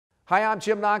Hi, I'm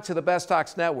Jim Knox of the Best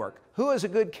Docs Network. Who is a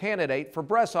good candidate for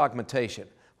breast augmentation?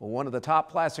 Well, one of the top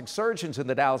plastic surgeons in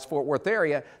the Dallas-Fort Worth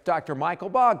area, Dr. Michael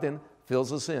Bogdan,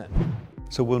 fills us in.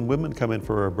 So when women come in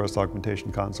for a breast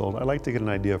augmentation consult, I like to get an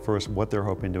idea first what they're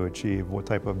hoping to achieve, what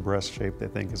type of breast shape they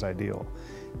think is ideal.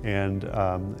 And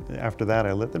after that,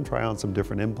 I let them try on some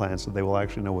different implants so they will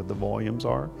actually know what the volumes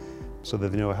are, so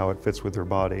that they know how it fits with their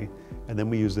body. And then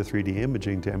we use the 3D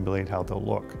imaging to emulate how they'll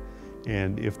look.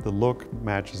 And if the look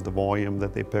matches the volume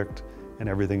that they picked and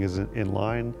everything is in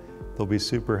line, they'll be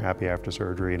super happy after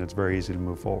surgery and it's very easy to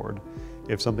move forward.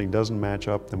 If something doesn't match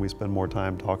up, then we spend more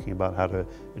time talking about how to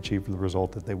achieve the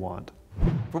result that they want.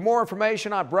 For more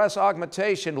information on breast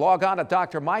augmentation, log on to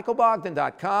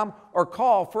drmichaelbogdan.com or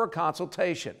call for a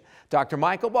consultation. Dr.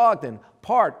 Michael Bogdan,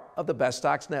 part of the Best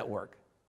Docs Network.